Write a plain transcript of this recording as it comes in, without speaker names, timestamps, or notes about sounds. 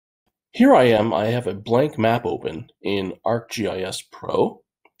Here I am, I have a blank map open in ArcGIS Pro,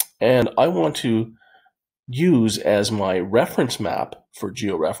 and I want to use as my reference map for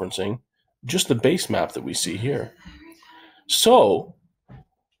georeferencing just the base map that we see here. So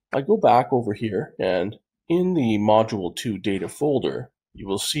I go back over here, and in the Module 2 data folder, you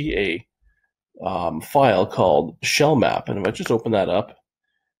will see a file called shell map. And if I just open that up,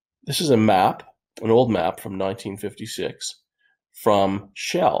 this is a map, an old map from 1956 from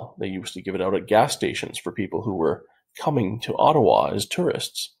Shell. They used to give it out at gas stations for people who were coming to Ottawa as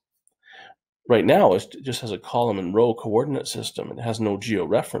tourists. Right now, it just has a column and row coordinate system. It has no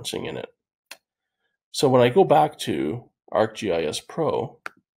georeferencing in it. So when I go back to ArcGIS Pro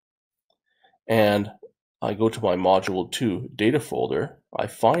and I go to my Module 2 data folder, I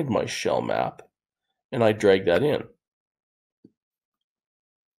find my shell map and I drag that in.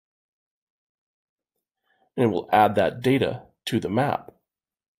 And it will add that data to the map.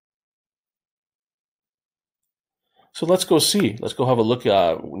 So let's go see. Let's go have a look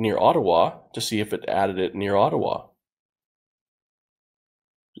near Ottawa to see if it added it near Ottawa.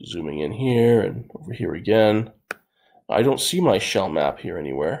 Zooming in here and over here again. I don't see my shell map here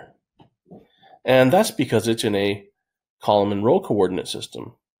anywhere. And that's because it's in a column and row coordinate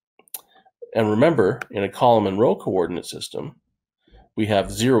system. And remember, in a column and row coordinate system, we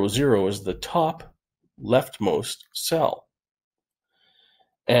have 0, 0 as the top leftmost cell.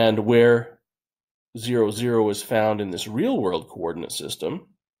 And where 0, 0 is found in this real-world coordinate system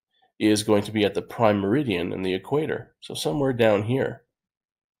is going to be at the prime meridian and the equator. So somewhere down here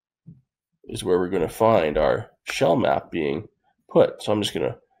is where we're going to find our shell map being put. So I'm just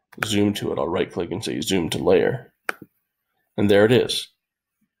going to zoom to it. I'll right-click and say zoom to layer. And there it is.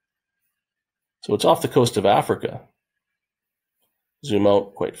 So it's off the coast of Africa. Zoom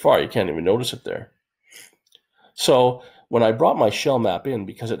out quite far. You can't even notice it there. So when I brought my shell map in,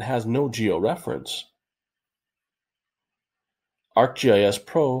 because it has no georeference, ArcGIS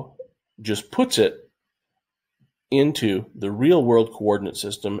Pro just puts it into the real-world coordinate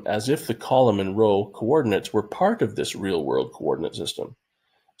system as if the column and row coordinates were part of this real-world coordinate system.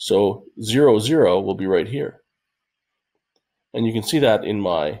 So 0, 0 will be right here. And you can see that in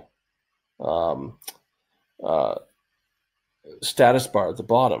my status bar at the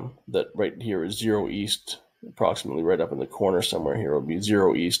bottom, that right here is 0 east, approximately right up in the corner somewhere here will be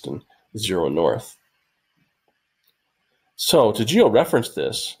 0 east and 0 north. So to georeference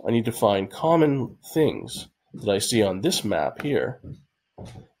this, I need to find common things that I see on this map here.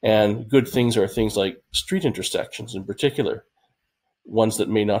 And good things are things like street intersections in particular, ones that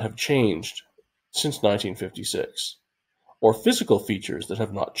may not have changed since 1956, or physical features that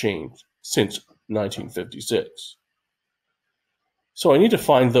have not changed since 1956. So I need to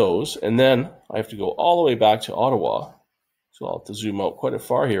find those, and then I have to go all the way back to Ottawa. So I'll have to zoom out quite a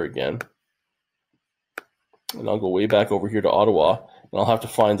far here again. And I'll go way back over here to Ottawa, and I'll have to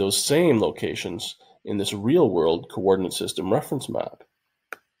find those same locations in this real-world coordinate system reference map,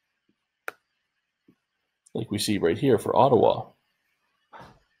 like we see right here for Ottawa.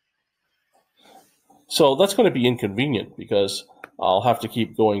 So that's going to be inconvenient because I'll have to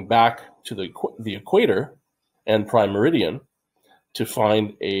keep going back to the equator and prime meridian to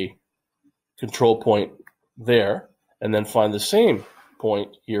find a control point there, and then find the same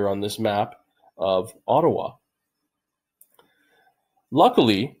point here on this map of Ottawa.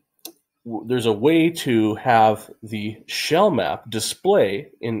 Luckily, there's a way to have the shell map display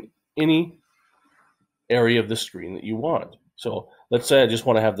in any area of the screen that you want. So let's say I just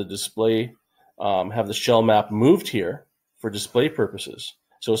want to have the display, have the shell map moved here for display purposes.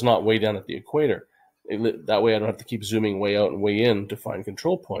 So it's not way down at the equator. That way I don't have to keep zooming way out and way in to find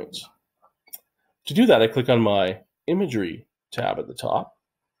control points. To do that, I click on my imagery tab at the top.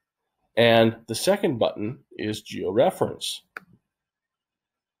 And the second button is georeference.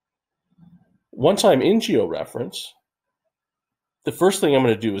 Once I'm in georeference, the first thing I'm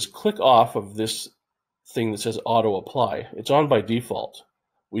going to do is click off of this thing that says auto apply. It's on by default.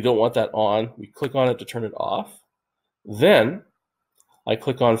 We don't want that on. We click on it to turn it off. Then I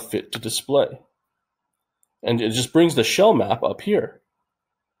click on fit to display. And it just brings the shell map up here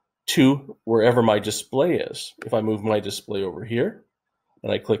to wherever my display is. If I move my display over here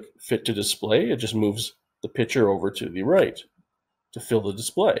and I click fit to display, it just moves the picture over to the right to fill the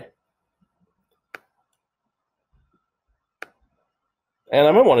display. And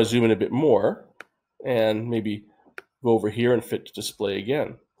I might want to zoom in a bit more and maybe go over here and fit to display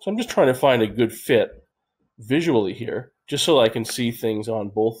again. So I'm just trying to find a good fit visually here, just so I can see things on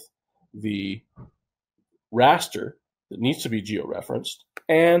both the raster that needs to be georeferenced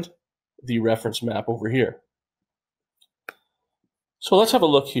and the reference map over here. So let's have a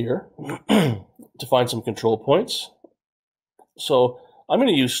look here to find some control points. So I'm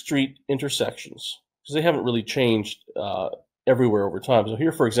going to use street intersections because they haven't really changed everywhere over time. So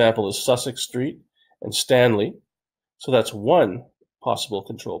here, for example, is Sussex Street and Stanley. So that's one possible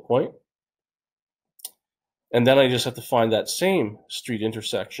control point. And then I just have to find that same street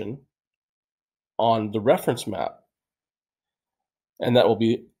intersection on the reference map. And that will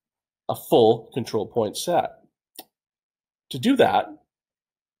be a full control point set. To do that,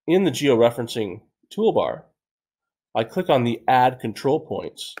 in the georeferencing toolbar, I click on the Add Control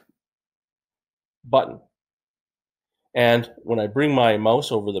Points button. And when I bring my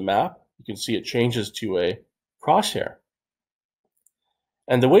mouse over the map, you can see it changes to a crosshair.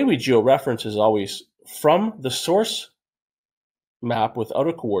 And the way we georeference is always from the source map without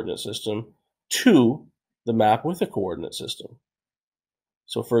a coordinate system to the map with a coordinate system.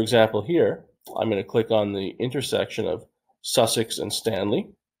 So for example here, I'm going to click on the intersection of Sussex and Stanley.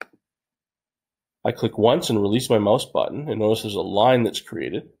 I click once and release my mouse button, and notice there's a line that's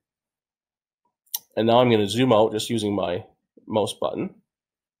created. And now I'm going to zoom out just using my mouse button.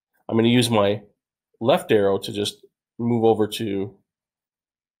 I'm going to use my left arrow to just move over to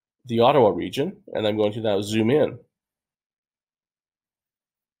the Ottawa region, and I'm going to now zoom in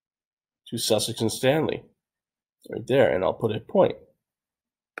to Sussex and Stanley, right there, and I'll put a point.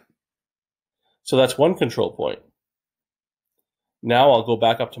 So that's one control point. Now I'll go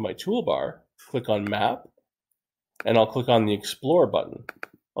back up to my toolbar, click on Map, and I'll click on the Explore button.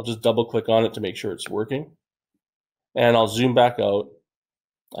 I'll just double click on it to make sure it's working. And I'll zoom back out.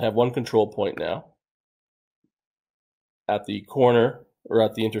 I have one control point now at the corner or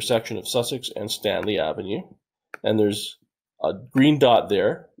at the intersection of Sussex and Stanley Avenue. And there's a green dot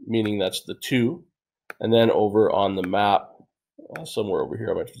there, meaning that's the 2. And then over on the map, somewhere over here,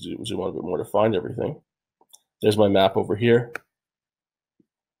 I might have to zoom out a bit more to find everything. There's my map over here.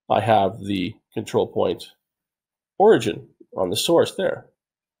 I have the control point origin on the source there.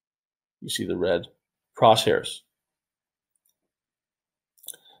 You see the red crosshairs.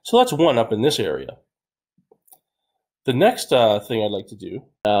 So that's one up in this area. The next thing I'd like to do,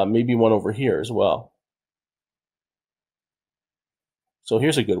 maybe one over here as well. So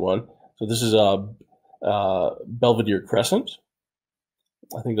here's a good one. So this is a Belvedere Crescent.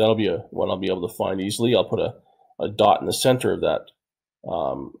 I think that'll be one I'll be able to find easily. I'll put a dot in the center of that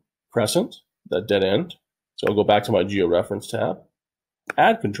crescent, that dead end. So I'll go back to my georeference tab,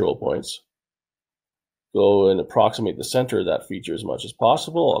 add control points, go and approximate the center of that feature as much as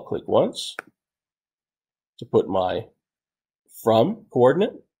possible. I'll click once to put my from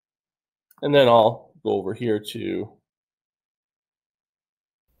coordinate, and then I'll go over here to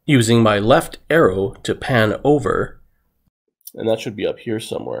using my left arrow to pan over, and that should be up here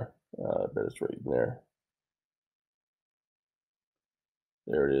somewhere. I bet it's right there.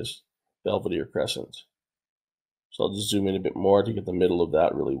 There it is, Belvedere Crescent. So I'll just zoom in a bit more to get the middle of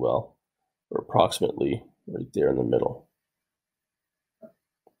that really well, or approximately right there in the middle.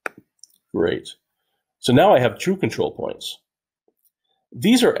 Great. So now I have true control points.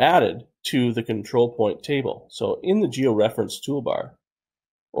 These are added to the control point table. So in the georeference toolbar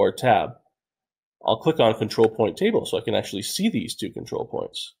or tab, I'll click on control point table so I can actually see these 2 control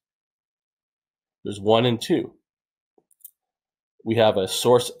points. There's 1 and 2. We have a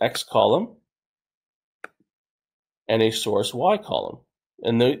source X column and a source Y column.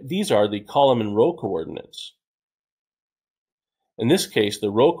 And these are the column and row coordinates. In this case,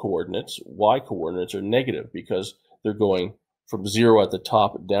 the row coordinates, Y coordinates, are negative because they're going from 0 at the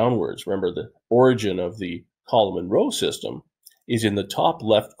top downwards. Remember, the origin of the column and row system is in the top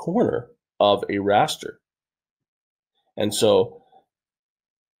left corner of a raster. And so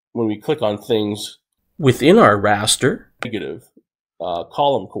when we click on things within our raster, negative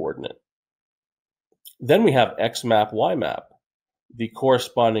column coordinate. Then we have X map, Y map, the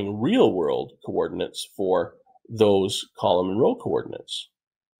corresponding real world coordinates for those column and row coordinates.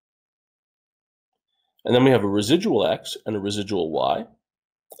 And then we have a residual X and a residual Y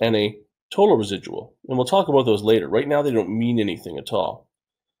and a total residual. And we'll talk about those later. Right now, they don't mean anything at all.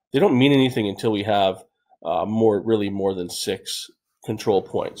 They don't mean anything until we have really more than 6 control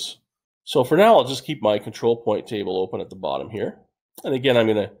points. So for now, I'll just keep my control point table open at the bottom here. And again, I'm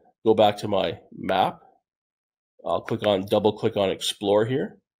going to go back to my map. I'll double click on Explore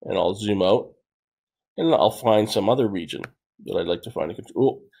here, and I'll zoom out, and I'll find some other region that I'd like to find.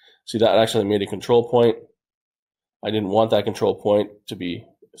 Oh, see, that actually made a control point. I didn't want that control point to be,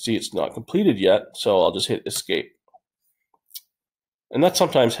 see, it's not completed yet, so I'll just hit Escape. And that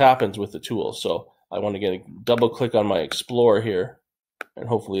sometimes happens with the tool. So I want to get a double click on my Explore here, and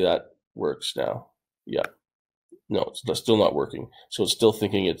hopefully that works now. Yeah. No, it's still not working. So it's still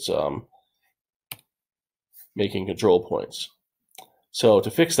thinking it's making control points. So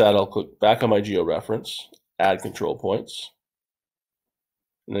to fix that, I'll click back on my georeference, add control points,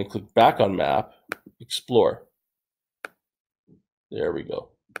 and then click back on map, explore. There we go.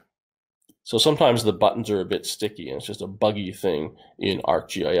 So sometimes the buttons are a bit sticky, and it's just a buggy thing in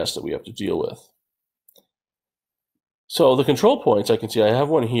ArcGIS that we have to deal with. So the control points, I can see I have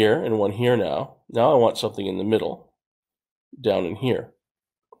one here and one here now. Now I want something in the middle, down in here.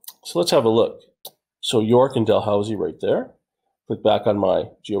 So let's have a look. So York and Dalhousie right there. Click back on my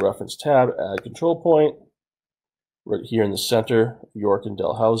georeference tab, add control point, right here in the center, York and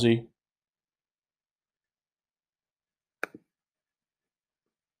Dalhousie.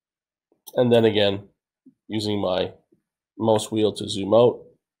 And then again, using my mouse wheel to zoom out,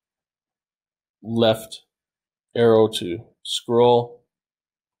 left arrow to scroll.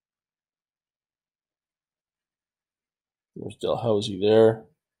 There's Dalhousie there,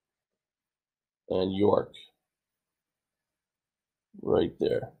 and York right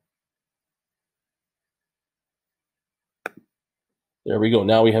there. There we go.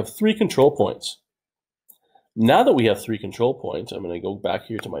 Now we have 3 control points. Now that we have 3 control points, I'm going to go back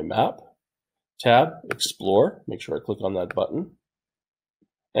here to my map tab, explore, make sure I click on that button,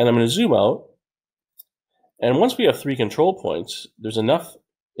 and I'm going to zoom out. And once we have 3 control points, there's enough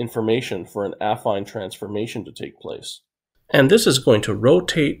information for an affine transformation to take place. And this is going to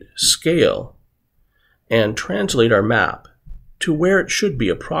rotate, scale, and translate our map to where it should be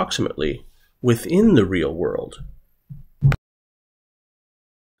approximately within the real world.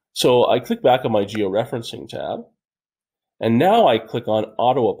 So I click back on my georeferencing tab, and now I click on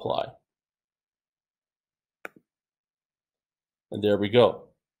auto apply. And there we go.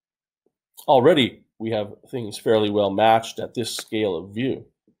 Already we have things fairly well matched at this scale of view.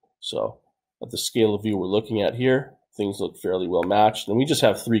 So at the scale of view we're looking at here, things look fairly well matched, and we just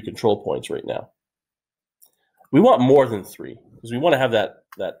have 3 control points right now. We want more than 3 because we want to have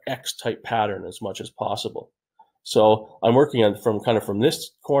that X-type pattern as much as possible. So I'm working on from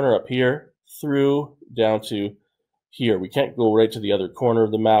this corner up here through down to here. We can't go right to the other corner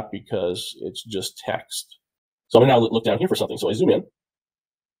of the map because it's just text. So I'm going to now look down here for something. So I zoom in.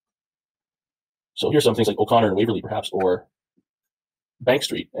 So here's some things like O'Connor and Waverly perhaps, or Bank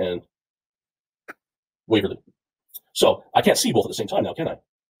Street and Waverly. So I can't see both at the same time now, can I?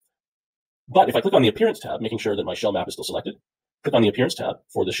 But if I click on the Appearance tab, making sure that my shell map is still selected, click on the Appearance tab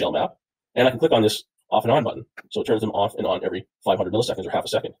for the shell map, and I can click on this off and on button. So it turns them off and on every 500 milliseconds or half a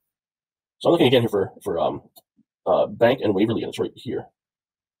second. So I'm looking again here for Bank and Waverly, and it's right here.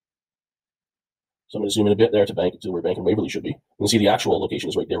 So I'm going to zoom in a bit there to where Bank and Waverly should be. You can see the actual location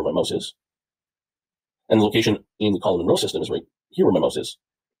is right there where my mouse is. And the location in the column and row system is right here where my mouse is.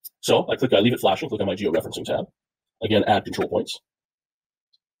 So I leave it flashing, click on my georeferencing tab. Again, add control points.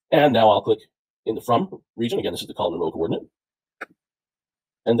 And now I'll click in the from region. Again, this is the column and row coordinate.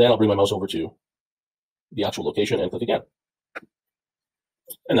 And then I'll bring my mouse over to the actual location and click again.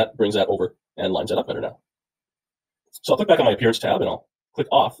 And that brings that over and lines that up better now. So I'll click back on my Appearance tab and I'll click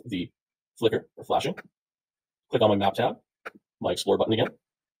off the flicker or flashing. Click on my Map tab, my Explore button again,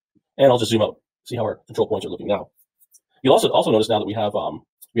 and I'll just zoom out. See how our control points are looking now. You'll also notice now that we have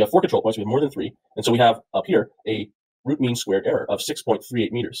 4 control points. We have more than 3, and so we have up here a root mean squared error of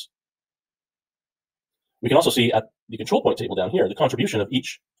 6.38 meters. We can also see at the control point table down here the contribution of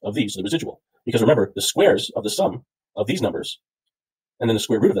each of these to the residual. Because remember, the squares of the sum of these numbers, and then the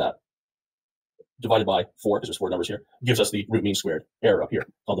square root of that, divided by 4, because there's 4 numbers here, gives us the root mean squared error up here,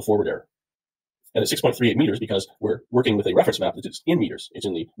 called the forward error. And it's 6.38 meters because we're working with a reference map that's in meters. It's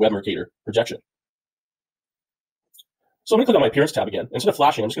in the Web-Mercator projection. So I'm going to click on my Appearance tab again. Instead of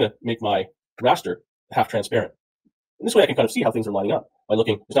flashing, I'm just going to make my raster half transparent. And this way I can kind of see how things are lining up by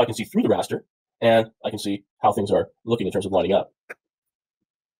looking, because now I can see through the raster, and I can see how things are looking in terms of lining up.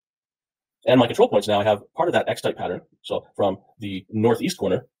 And my control points now, I have part of that X-type pattern, so from the northeast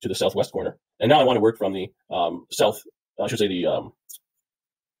corner to the southwest corner. And now I want to work from the what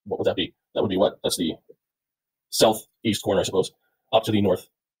would that be? That would be what? That's the southeast corner, I suppose, up to the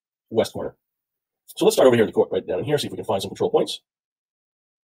northwest corner. So let's start over here in the right down here, see if we can find some control points.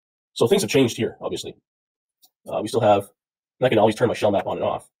 So things have changed here, obviously. We still have, and I can always turn my shell map on and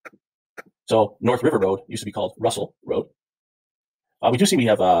off. So North River Road used to be called Russell Road. We do see we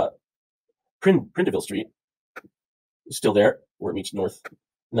have Prindeville Street is still there where it meets North,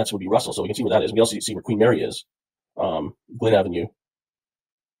 and that's would be Russell. So we can see where that is. We also see where Queen Mary is, Glen Avenue,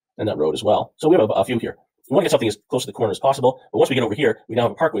 and that road as well. So we have a few here. We want to get something as close to the corner as possible, but once we get over here, we now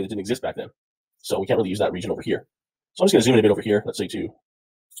have a parkway that didn't exist back then. So we can't really use that region over here. So I'm just going to zoom in a bit over here, let's say to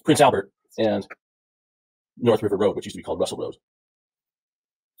Prince Albert, and North River Road, which used to be called Russell Road.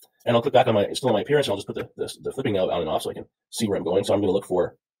 And I'll click back on my, still on my appearance, and I'll just put the flipping now on and off so I can see where I'm going. So I'm going to look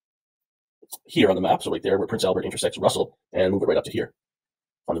for here on the map, so right there where Prince Albert intersects Russell, and move it right up to here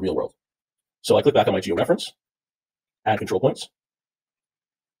on the real world. So I click back on my georeference, add control points.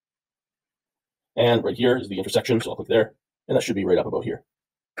 And right here is the intersection, so I'll click there, and that should be right up about here.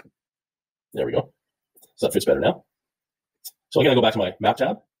 There we go. So that fits better now. So I'm going to go back to my map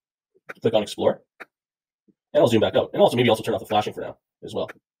tab, click on Explore, and I'll zoom back out. And also maybe turn off the flashing for now as well,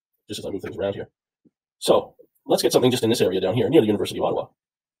 just as I move things around here. So let's get something just in this area down here near the University of Ottawa.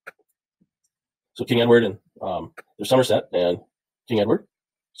 So King Edward, and there's Somerset and King Edward.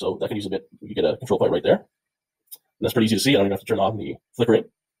 So that can use a bit, you get a control point right there. And that's pretty easy to see. I don't even have to turn on the flickering.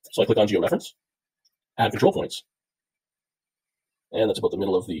 So I click on Georeference, add control points. And that's about the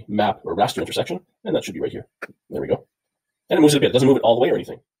middle of the map or raster intersection. And that should be right here. There we go. And it moves it a bit. It doesn't move it all the way or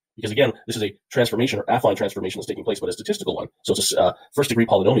anything. Because again, this is a transformation or affine transformation that's taking place, but a statistical one. So it's a first degree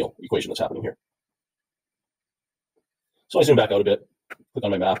polynomial equation that's happening here. So I zoom back out a bit, click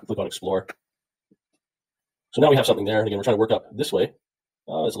on my map, click on Explore. So now we have something there. And again, we're trying to work up this way.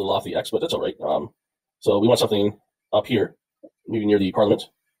 It's a little off the X, but that's all right. So we want something up here, maybe near the Parliament.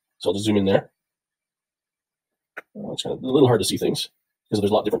 So I'll just zoom in there. It's kind of a little hard to see things because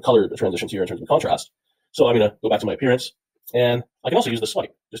there's a lot of different color transitions here in terms of contrast. So I'm going to go back to my appearance, and I can also use the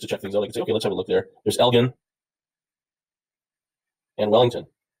swipe just to check things out. I can say, okay, let's have a look there. There's Elgin and Wellington.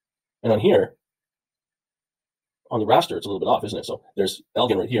 And on here, on the raster, it's a little bit off, isn't it? So there's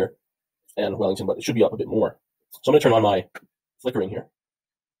Elgin right here and Wellington, but it should be up a bit more. So I'm going to turn on my flickering here.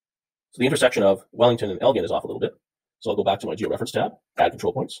 So the intersection of Wellington and Elgin is off a little bit. So I'll go back to my georeference tab, add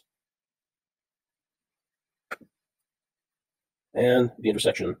control points. And the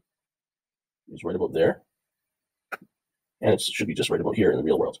intersection is right about there. And it should be just right about here in the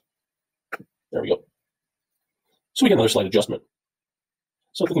real world. There we go. So we get another slight adjustment.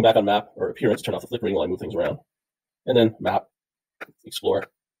 So clicking back on map or appearance, turn off the flickering while I move things around. And then map, explore.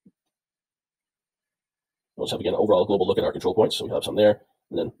 Let's have again an overall global look at our control points. So we have some there.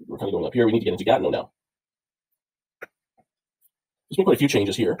 And then we're kind of going up here. We need to get into Gatineau now. There's been quite a few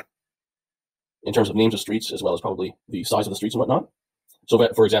changes here in terms of names of streets, as well as probably the size of the streets and whatnot. So,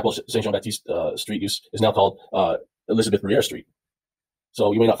 for example, Saint Jean Baptiste Street is now called Elizabeth Briere Street.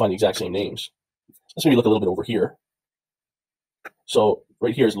 So you may not find the exact same names. Let's maybe look a little bit over here. So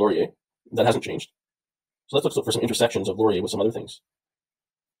right here is Laurier. That hasn't changed. So let's look for some intersections of Laurier with some other things.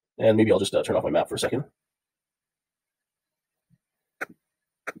 And maybe I'll just turn off my map for a second.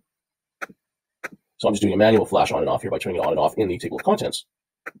 So I'm just doing a manual flash on and off here by turning it on and off in the table of contents.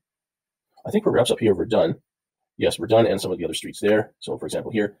 I think we're perhaps up here, Verdun. Yes, Verdun and some of the other streets there. So for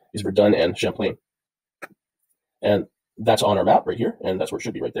example, here is Verdun and Champlain. And that's on our map right here, and that's where it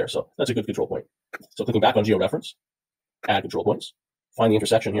should be right there. So that's a good control point. So clicking back on georeference, add control points, find the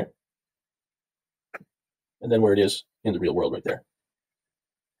intersection here, and then where it is in the real world right there.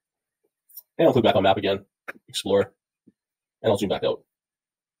 And I'll click back on map again, explore, and I'll zoom back out.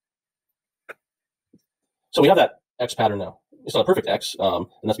 So we have that X pattern now. It's not a perfect X, and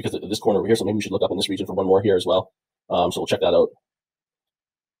that's because of this corner over here, so maybe we should look up in this region for one more here as well. So we'll check that out.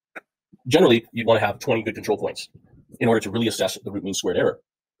 Generally, you'd want to have 20 good control points in order to really assess the root mean squared error.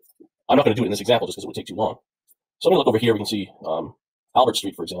 I'm not going to do it in this example just because it would take too long. So I'm going to look over here. We can see Albert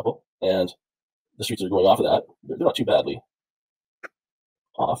Street, for example, and the streets that are going off of that, they're not too badly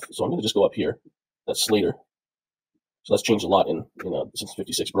off. So I'm going to just go up here. That's Slater. So that's changed a lot since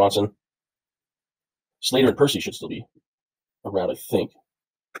 56 Bronson. Slater and Percy should still be around, I think.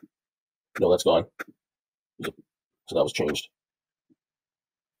 No, that's gone. So that was changed.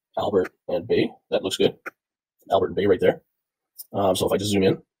 Albert and Bay, that looks good. Albert and Bay right there. So if I just zoom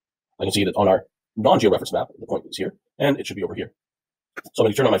in, I can see that on our non-georeference map, the point is here, and it should be over here. So I'm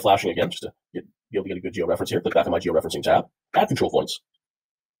going to turn on my flashing again, just to be able to get a good georeference here. Click back on my georeferencing tab, add control points.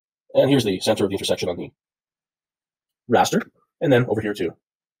 And here's the center of the intersection on the raster, and then over here too,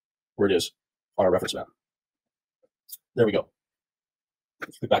 where it is on our reference map. There we go.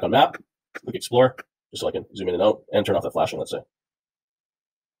 Click back on map, click explore, just so I can zoom in and out, and turn off that flashing, let's say.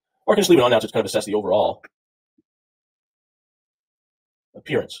 Or I can just leave it on now to kind of assess the overall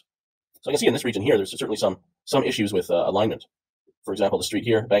appearance. So I can see in this region here, there's certainly some issues with alignment. For example, the street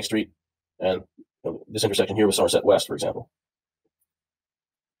here, Bank Street, and this intersection here with Somerset West, for example.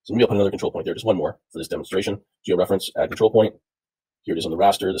 So maybe I'll put another control point there, just one more for this demonstration. Georeference, add control point. Here it is on the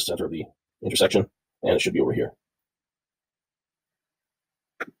raster, the center of the intersection, and it should be over here.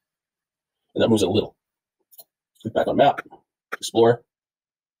 And that moves it a little. Click back on map, explore.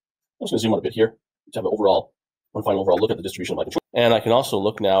 I'm just going to zoom out a bit here to have one final overall look at the distribution of my control. And I can also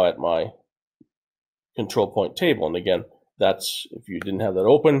look now at my control point table. And again, that's, if you didn't have that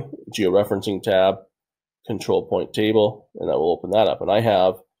open, georeferencing tab, control point table, and that will open that up. And I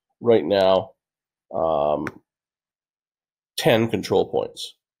have right now 10 control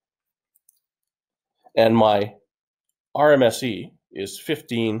points. And my RMSE is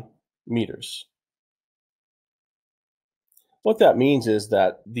 15 meters. What that means is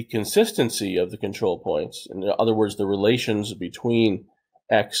that the consistency of the control points, in other words, the relations between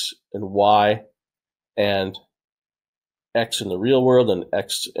X and Y, and X in the real world and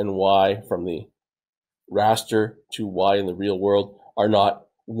X and Y from the raster to Y in the real world, are not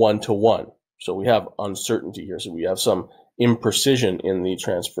one-to-one. So we have uncertainty here. So we have some imprecision in the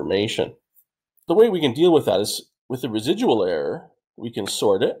transformation. The way we can deal with that is with the residual error, we can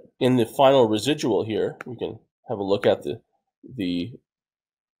sort it. In the final residual here, we can have a look at the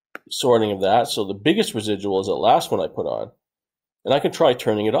sorting of that. So the biggest residual is the last one I put on. And I can try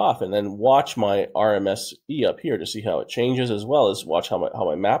turning it off and then watch my RMSE up here to see how it changes, as well as watch how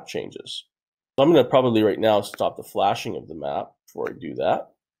my map changes. So I'm going to probably right now stop the flashing of the map before I do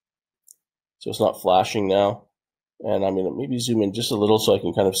that. So it's not flashing now. And I'm going to maybe zoom in just a little so I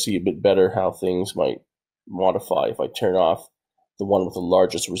can kind of see a bit better how things might modify if I turn off the one with the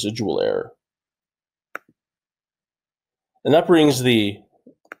largest residual error. And that brings we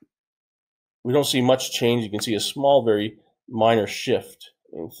don't see much change. You can see a small, very minor shift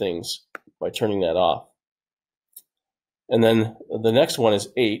in things by turning that off. And then the next one is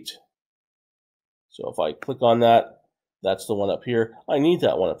 8. So if I click on that, that's the one up here. I need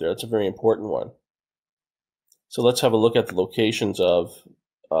that one up there. That's a very important one. So let's have a look at the locations of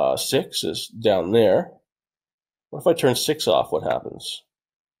 6 is down there. What if I turn 6 off? What happens?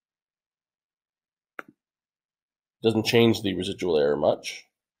 Doesn't change the residual error much.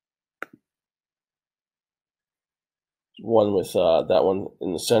 One with that one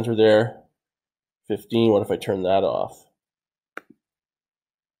in the center there, 15. What if I turn that off?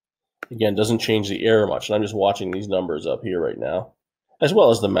 Again, doesn't change the error much. And I'm just watching these numbers up here right now, as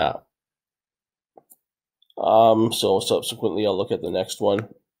well as the map. So subsequently, I'll look at the next one.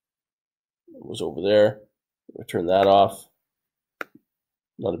 It was over there. I'll turn that off.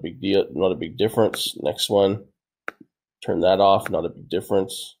 Not a big deal, not a big difference. Next one, turn that off, not a big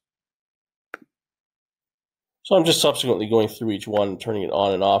difference. So I'm just subsequently going through each one, turning it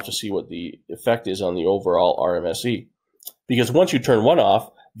on and off to see what the effect is on the overall RMSE. Because once you turn one off,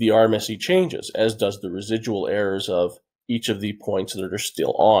 the RMSE changes, as does the residual errors of each of the points that are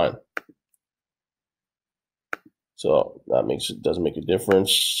still on. So that doesn't make a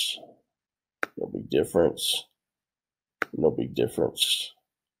difference. No big difference. No big difference.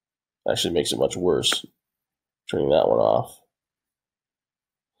 Actually makes it much worse, turning that one off.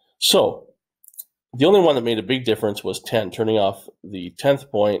 So the only one that made a big difference was 10. Turning off the 10th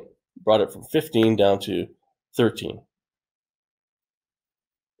point brought it from 15 down to 13.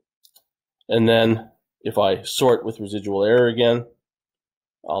 And then if I sort with residual error again,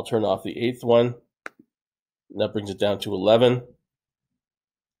 I'll turn off the 8th one. And that brings it down to 11.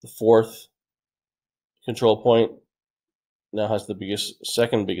 The 4th control point now has the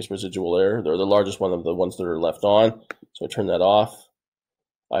second biggest residual error. They're the largest one of the ones that are left on. So I turn that off.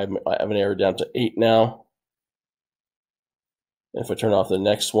 I have an error down to 8 now. And if I turn off the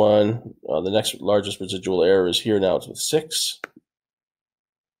next one, the next largest residual error is here now. It's with 6.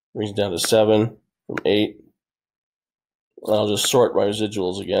 Brings it down to 7 from 8. And I'll just sort my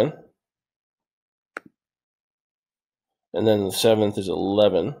residuals again. And then the 7th is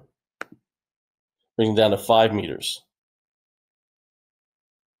 11. Brings it down to 5 meters.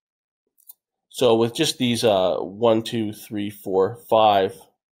 So with just these 1, 2, 3, 4, 5,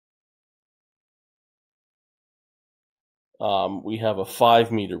 we have a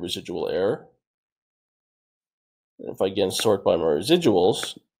 5 meter residual error. And if I again sort by my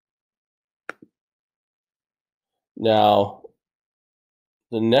residuals, now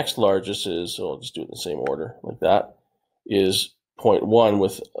the next largest is, so I'll just do it in the same order like that, is 0.1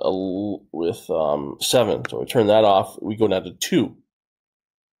 with 7. So we turn that off, we go down to 2.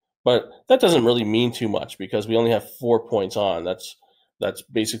 But that doesn't really mean too much because we only have 4 points on. That's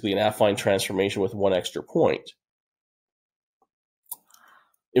basically an affine transformation with 1 extra point.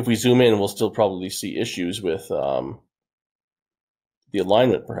 If we zoom in, we'll still probably see issues with the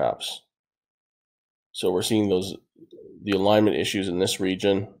alignment, perhaps. So we're seeing the alignment issues in this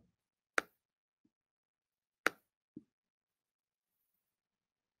region.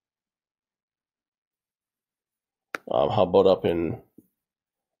 How about up in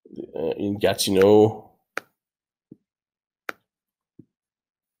Gatineau?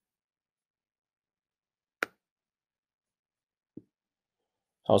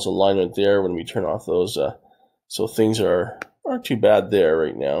 How's alignment there when we turn off those? So things aren't too bad there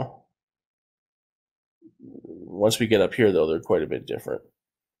right now. Once we get up here, though, they're quite a bit different.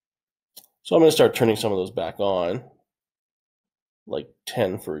 So I'm going to start turning some of those back on, like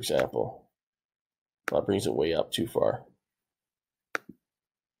 10, for example. That brings it way up too far.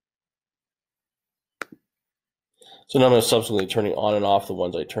 So now I'm subsequently turning on and off the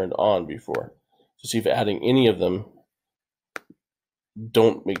ones I turned on before to see if adding any of them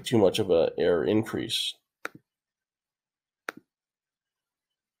don't make too much of an error increase.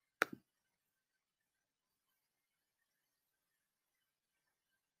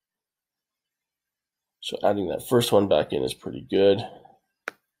 So adding that first one back in is pretty good.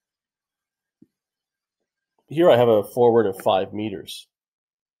 Here I have a forward of 5 meters.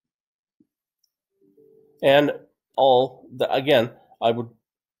 And again, I would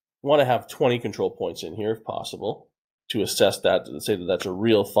want to have 20 control points in here if possible to assess that, to say that that's a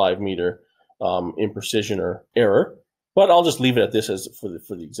real 5 meter imprecision or error. But I'll just leave it at this as for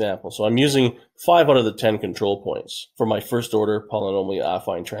the example. So I'm using 5 out of the 10 control points for my first order polynomial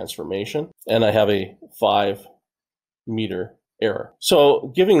affine transformation, and I have a 5 meter error.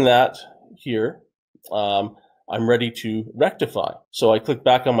 So giving that here, I'm ready to rectify. So I click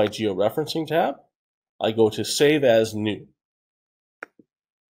back on my Georeferencing tab. I go to Save as New.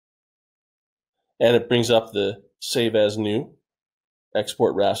 And it brings up the Save as New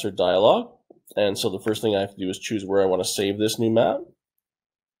Export Raster dialog. And so the first thing I have to do is choose where I want to save this new map.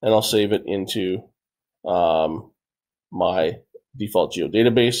 And I'll save it into my default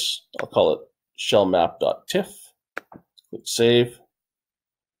geodatabase. I'll call it shellmap.tif. Click Save.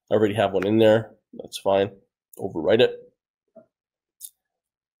 I already have one in there. That's fine. Overwrite it.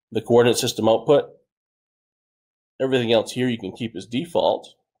 The coordinate system output. Everything else here you can keep as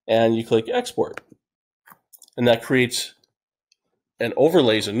default. And you click Export. And that creates and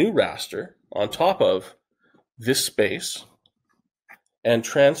overlays a new raster on top of this space and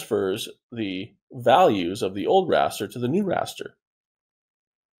transfers the values of the old raster to the new raster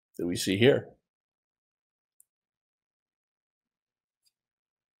that we see here.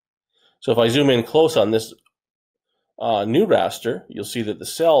 So if I zoom in close on this new raster, you'll see that the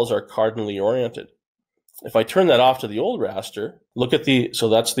cells are cardinally oriented. If I turn that off to the old raster, look at so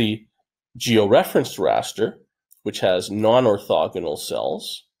that's the georeferenced raster, which has non-orthogonal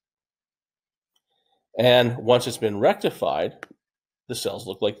cells. And once it's been rectified, the cells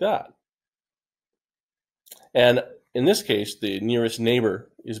look like that. And in this case, the nearest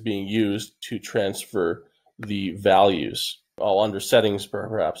neighbor is being used to transfer the values. Oh, under settings,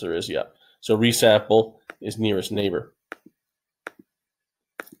 perhaps there is, yeah. So resample is nearest neighbor.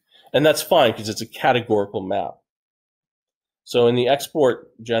 And that's fine because it's a categorical map. So in the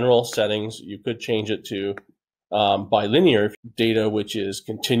export general settings, you could change it to bilinear data, which is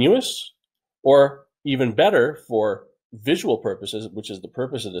continuous, or even better for visual purposes, which is the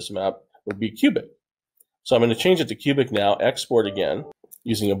purpose of this map, would be cubic. So I'm going to change it to cubic now, export again,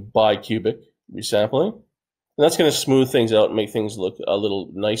 using a bicubic resampling. And that's going to smooth things out and make things look a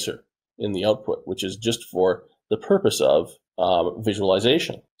little nicer in the output, which is just for the purpose of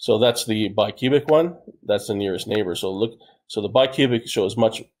visualization. So that's the bicubic one. That's the nearest neighbor. So look, so the bicubic shows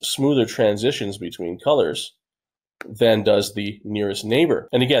much smoother transitions between colors than does the nearest neighbor.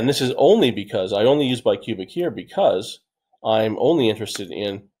 And again, this is only because I only use bicubic here because I'm only interested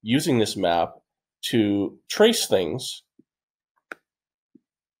in using this map to trace things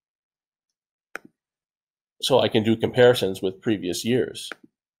so I can do comparisons with previous years.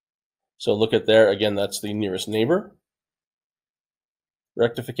 So look at there, again, that's the nearest neighbor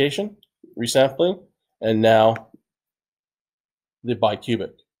rectification, resampling, and now the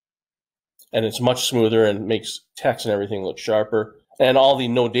bicubic. And it's much smoother and makes text and everything look sharper. And all the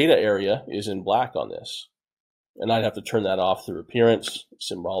no data area is in black on this. And I'd have to turn that off through appearance,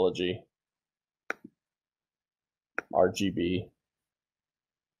 symbology, RGB.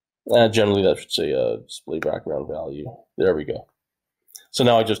 Generally, that should say display background value. There we go. So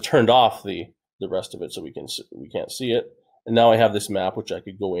now I just turned off the rest of it so we can't see it. And now I have this map which I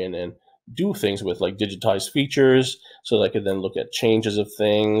could go in and do things with, like digitize features, so that I could then look at changes of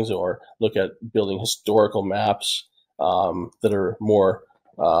things or look at building historical maps that are more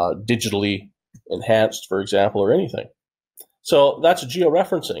digitally enhanced, for example, or anything. So that's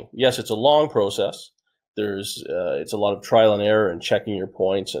georeferencing. Yes, it's a long process. It's a lot of trial and error and checking your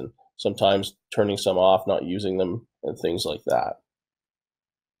points and sometimes turning some off, not using them, and things like that.